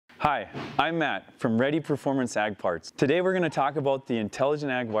Hi, I'm Matt from Ready Performance Ag Parts. Today we're going to talk about the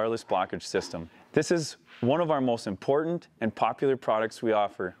Intelligent Ag Wireless Blockage System. This is one of our most important and popular products we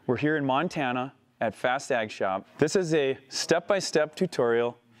offer. We're here in Montana at Fast Ag Shop. This is a step-by-step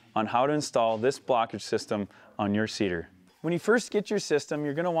tutorial on how to install this blockage system on your seeder. When you first get your system,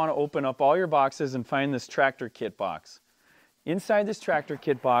 you're going to want to open up all your boxes and find this tractor kit box. Inside this tractor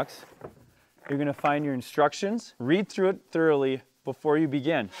kit box, you're going to find your instructions. Read through it thoroughly before you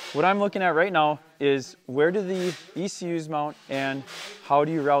begin. What I'm looking at right now is where do the ECUs mount and how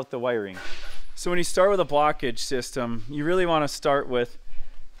do you route the wiring. So when you start with a blockage system, you really want to start with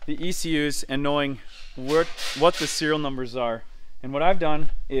the ECUs and knowing what the serial numbers are. And what I've done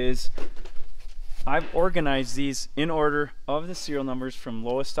is I've organized these in order of the serial numbers from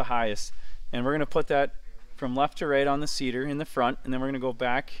lowest to highest. And we're going to put that from left to right on the seeder in the front, and then we're going to go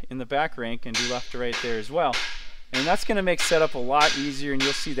back in the back rank and do left to right there as well. And that's going to make setup a lot easier, and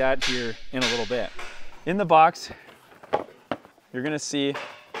you'll see that here in a little bit. In the box, you're going to see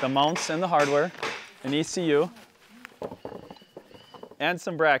the mounts and the hardware, an ECU, and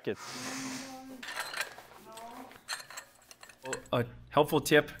some brackets. A helpful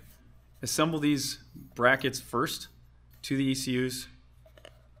tip, assemble these brackets first to the ECUs.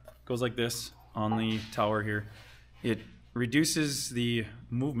 Goes like this on the tower here. It reduces the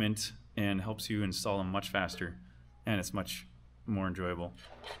movement and helps you install them much faster. And it's much more enjoyable.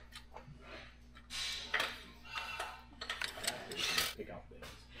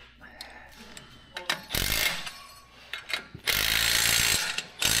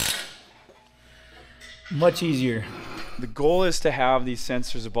 Much easier. The goal is to have these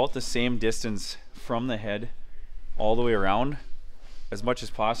sensors about the same distance from the head all the way around as much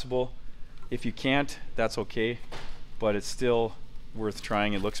as possible. If you can't, that's okay, but it's still worth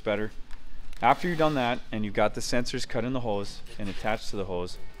trying. It looks better. After you've done that and you've got the sensors cut in the hose and attached to the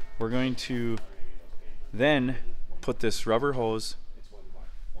hose, we're going to then put this rubber hose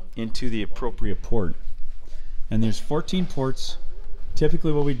into the appropriate port. And there's 14 ports.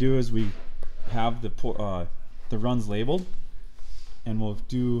 Typically what we do is we have the runs labeled, and we'll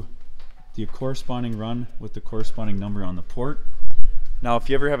do the corresponding run with the corresponding number on the port. Now if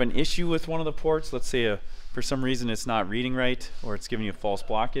you ever have an issue with one of the ports, let's say for some reason it's not reading right or it's giving you a false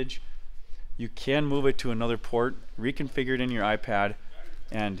blockage, you can move it to another port, reconfigure it in your iPad,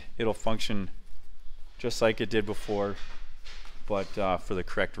 and it'll function just like it did before, but for the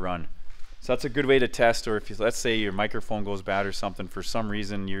correct run. So that's a good way to test, or if you, let's say your microphone goes bad or something for some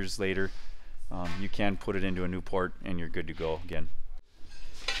reason years later, you can put it into a new port and you're good to go again.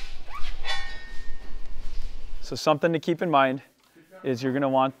 So something to keep in mind is you're going to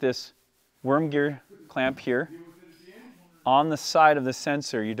want this worm gear clamp here on the side of the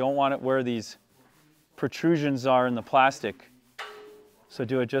sensor. You don't want it where these protrusions are in the plastic. So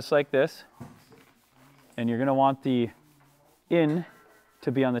do it just like this. And you're going to want the in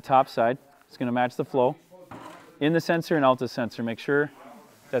to be on the top side. It's going to match the flow. In the sensor and out the sensor. Make sure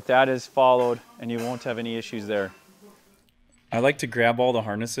that that is followed and you won't have any issues there. I like to grab all the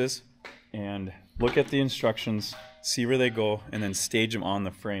harnesses and look at the instructions, see where they go, and then stage them on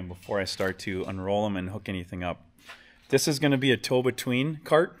the frame before I start to unroll them and hook anything up. This is going to be a tow-between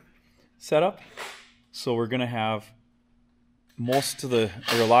cart setup, so we're going to have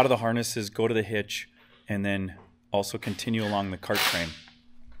a lot of the harnesses go to the hitch and then also continue along the cart frame.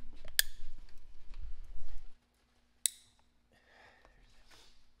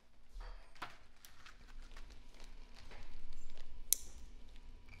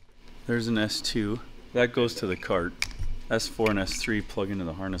 There's an S2 that goes to the cart. S4 and S3 plug into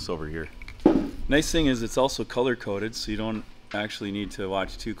the harness over here. Nice thing is it's also color coded, so you don't actually need to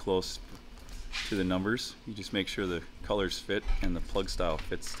watch too close to the numbers. You just make sure the colors fit and the plug style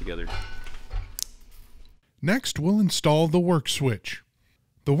fits together. Next, we'll install the work switch.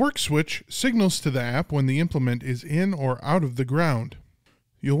 The work switch signals to the app when the implement is in or out of the ground.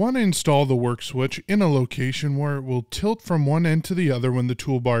 You'll want to install the work switch in a location where it will tilt from one end to the other when the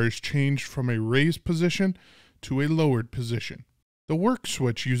toolbar is changed from a raised position to a lowered position. The work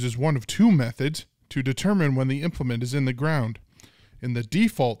switch uses one of two methods to determine when the implement is in the ground. In the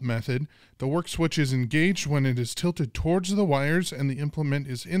default method, the work switch is engaged when it is tilted towards the wires and the implement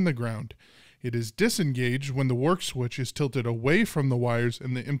is in the ground. It is disengaged when the work switch is tilted away from the wires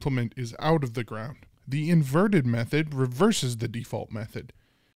and the implement is out of the ground. The inverted method reverses the default method,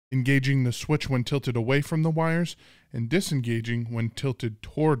 engaging the switch when tilted away from the wires and disengaging when tilted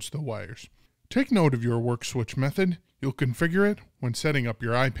towards the wires. Take note of your work switch method. You'll configure it when setting up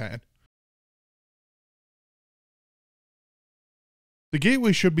your iPad. The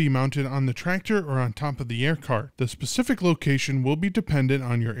gateway should be mounted on the tractor or on top of the air cart. The specific location will be dependent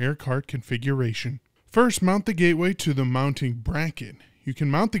on your air cart configuration. First, mount the gateway to the mounting bracket. You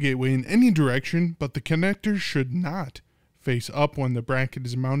can mount the gateway in any direction, but the connectors should not face up when the bracket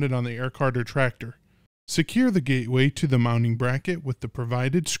is mounted on the air cart or tractor. Secure the gateway to the mounting bracket with the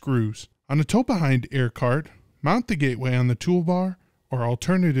provided screws. On a tow-behind air cart, mount the gateway on the toolbar, or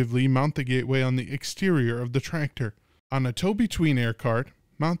alternatively mount the gateway on the exterior of the tractor. On a tow-between air cart,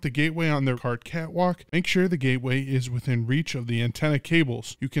 mount the gateway on the cart catwalk. Make sure the gateway is within reach of the antenna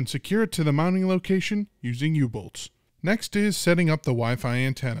cables. You can secure it to the mounting location using U-bolts. Next is setting up the Wi-Fi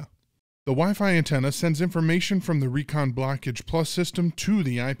antenna. The Wi-Fi antenna sends information from the Recon Blockage Plus system to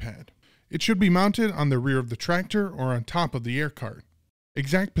the iPad. It should be mounted on the rear of the tractor or on top of the air cart.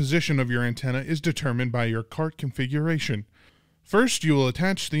 Exact position of your antenna is determined by your cart configuration. First, you will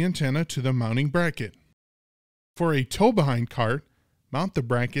attach the antenna to the mounting bracket. For a tow-behind cart, mount the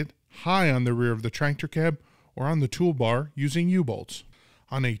bracket high on the rear of the tractor cab or on the toolbar using U-bolts.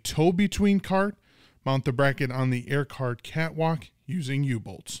 On a tow-between cart, mount the bracket on the air cart catwalk using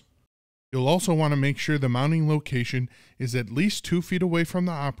U-bolts. You'll also want to make sure the mounting location is at least 2 feet away from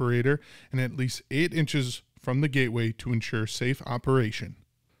the operator and at least 8 inches from the gateway to ensure safe operation.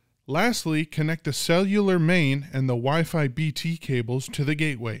 Lastly, connect the cellular main and the Wi-Fi BT cables to the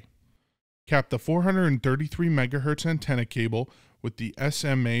gateway. Cap the 433 MHz antenna cable with the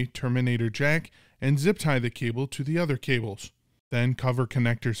SMA terminator jack and zip tie the cable to the other cables. Then cover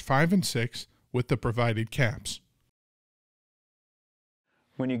connectors 5 and 6 with the provided caps.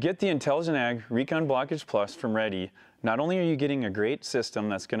 When you get the Intelligent Ag Recon Blockage Plus from Ready, not only are you getting a great system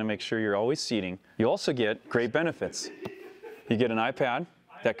that's going to make sure you're always seating, you also get great benefits. You get an iPad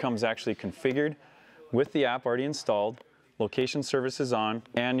that comes actually configured with the app already installed, location services on,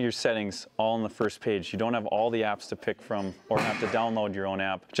 and your settings all on the first page. You don't have all the apps to pick from or have to download your own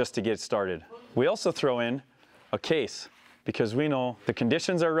app just to get started. We also throw in a case because we know the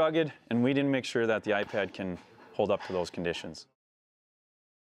conditions are rugged and we didn't make sure that the iPad can hold up to those conditions.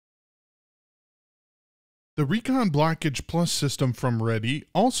 The Recon Blockage Plus system from Ready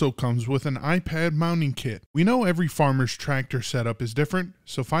also comes with an iPad mounting kit. We know every farmer's tractor setup is different,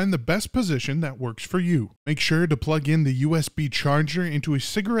 so find the best position that works for you. Make sure to plug in the USB charger into a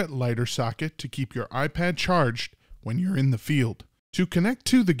cigarette lighter socket to keep your iPad charged when you're in the field. To connect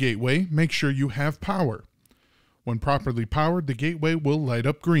to the gateway, make sure you have power. When properly powered, the gateway will light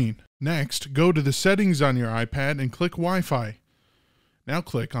up green. Next, go to the settings on your iPad and click Wi-Fi. Now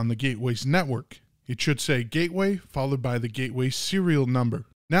click on the gateway's network. It should say Gateway followed by the gateway serial number.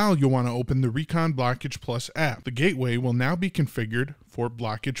 Now you'll want to open the Recon Blockage Plus app. The gateway will now be configured for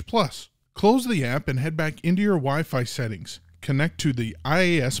Blockage Plus. Close the app and head back into your Wi-Fi settings. Connect to the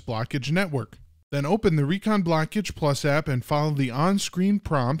IAS blockage network. Then open the Recon Blockage Plus app and follow the on-screen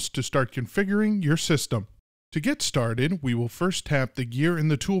prompts to start configuring your system. To get started, we will first tap the gear in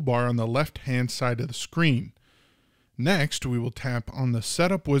the toolbar on the left-hand side of the screen. Next, we will tap on the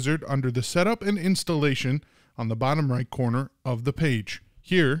Setup wizard under the Setup and Installation on the bottom right corner of the page.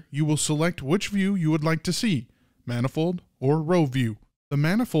 Here, you will select which view you would like to see, Manifold or Row View. The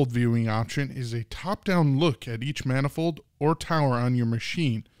Manifold viewing option is a top-down look at each manifold or tower on your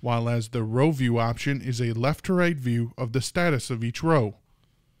machine, while as the Row View option is a left-to-right view of the status of each row.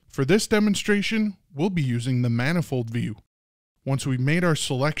 For this demonstration, we'll be using the Manifold view. Once we've made our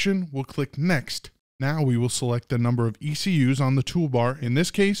selection, we'll click Next. Now we will select the number of ECUs on the toolbar. In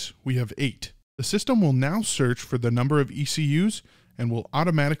this case, we have 8. The system will now search for the number of ECUs and will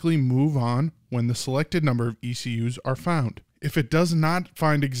automatically move on when the selected number of ECUs are found. If it does not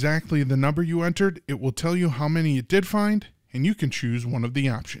find exactly the number you entered, it will tell you how many it did find, and you can choose one of the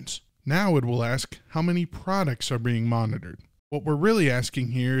options. Now it will ask how many products are being monitored. What we're really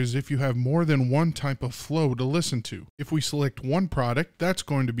asking here is if you have more than one type of flow to listen to. If we select one product, that's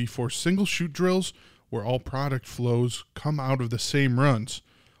going to be for single chute drills where all product flows come out of the same runs.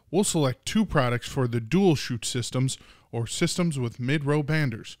 We'll select 2 products for the dual chute systems or systems with mid-row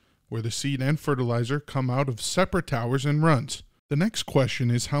banders, where the seed and fertilizer come out of separate towers and runs. The next question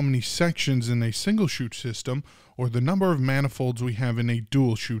is how many sections in a single chute system or the number of manifolds we have in a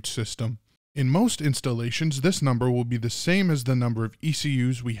dual chute system. In most installations, this number will be the same as the number of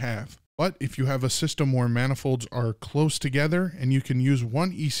ECUs we have. But if you have a system where manifolds are close together and you can use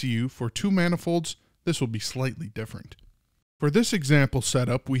one ECU for 2 manifolds, this will be slightly different. For this example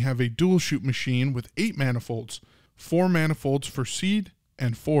setup, we have a dual chute machine with 8 manifolds, 4 manifolds for seed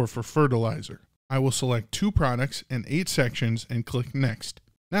and 4 for fertilizer. I will select 2 products and 8 sections and click Next.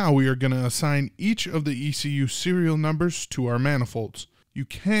 Now we are going to assign each of the ECU serial numbers to our manifolds. You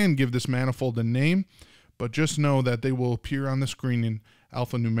can give this manifold a name, but just know that they will appear on the screen in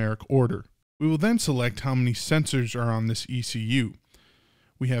alphanumeric order. We will then select how many sensors are on this ECU.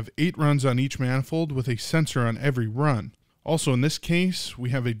 We have 8 runs on each manifold with a sensor on every run. Also in this case,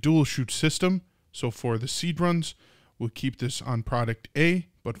 we have a dual chute system, so for the seed runs, we'll keep this on product A,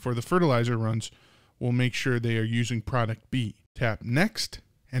 but for the fertilizer runs, we'll make sure they are using product B. Tap Next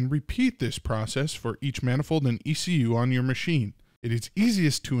and repeat this process for each manifold and ECU on your machine. It is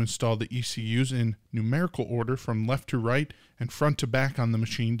easiest to install the ECUs in numerical order from left to right and front to back on the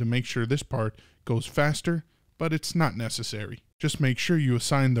machine to make sure this part goes faster, but it's not necessary. Just make sure you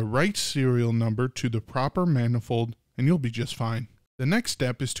assign the right serial number to the proper manifold and you'll be just fine. The next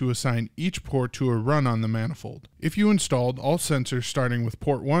step is to assign each port to a run on the manifold. If you installed all sensors starting with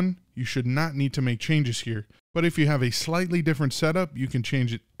port 1, you should not need to make changes here, but if you have a slightly different setup, you can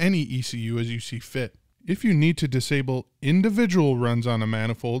change any ECU as you see fit. If you need to disable individual runs on a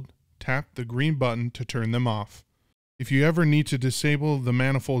manifold, tap the green button to turn them off. If you ever need to disable the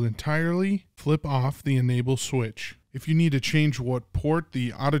manifold entirely, flip off the enable switch. If you need to change what port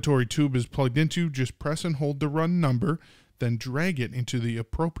the auditory tube is plugged into, just press and hold the run number, then drag it into the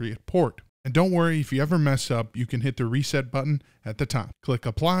appropriate port. And don't worry, if you ever mess up, you can hit the reset button at the top. Click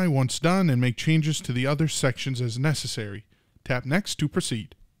apply once done and make changes to the other sections as necessary. Tap next to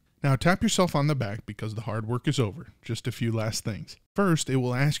proceed. Now tap yourself on the back because the hard work is over. Just a few last things. First, it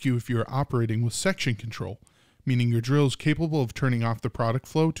will ask you if you are operating with section control, meaning your drill is capable of turning off the product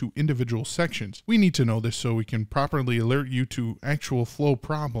flow to individual sections. We need to know this so we can properly alert you to actual flow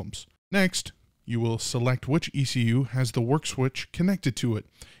problems. Next, you will select which ECU has the work switch connected to it.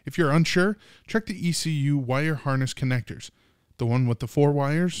 If you're unsure, check the ECU wire harness connectors. The one with the 4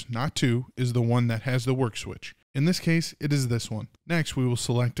 wires, not 2, is the one that has the work switch. In this case, it is this one. Next, we will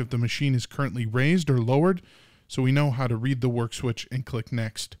select if the machine is currently raised or lowered, so we know how to read the work switch and click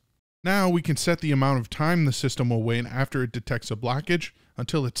Next. Now we can set the amount of time the system will wait after it detects a blockage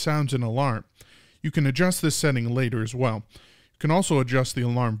until it sounds an alarm. You can adjust this setting later as well. You can also adjust the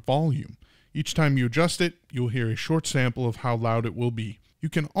alarm volume. Each time you adjust it, you'll hear a short sample of how loud it will be. You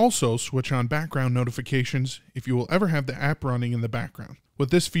can also switch on background notifications if you will ever have the app running in the background. With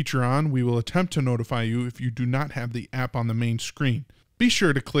this feature on, we will attempt to notify you if you do not have the app on the main screen. Be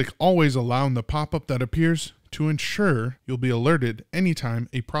sure to click Always Allow in the pop-up that appears to ensure you'll be alerted anytime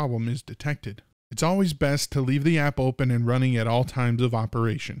a problem is detected. It's always best to leave the app open and running at all times of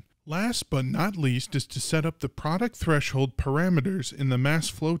operation. Last but not least is to set up the product threshold parameters in the mass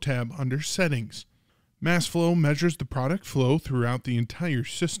flow tab under Settings. Mass flow measures the product flow throughout the entire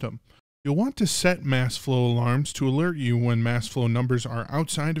system. You'll want to set mass flow alarms to alert you when mass flow numbers are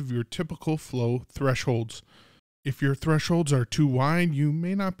outside of your typical flow thresholds. If your thresholds are too wide, you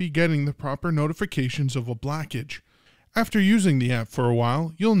may not be getting the proper notifications of a blockage. After using the app for a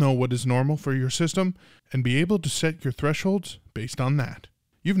while, you'll know what is normal for your system and be able to set your thresholds based on that.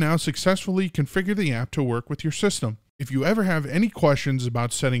 You've now successfully configured the app to work with your system. If you ever have any questions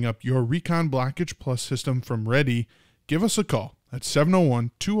about setting up your Recon Blockage Plus system from Ready, give us a call at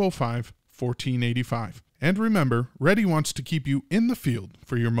 701-205-1485. And remember, Ready wants to keep you in the field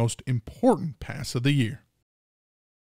for your most important pass of the year.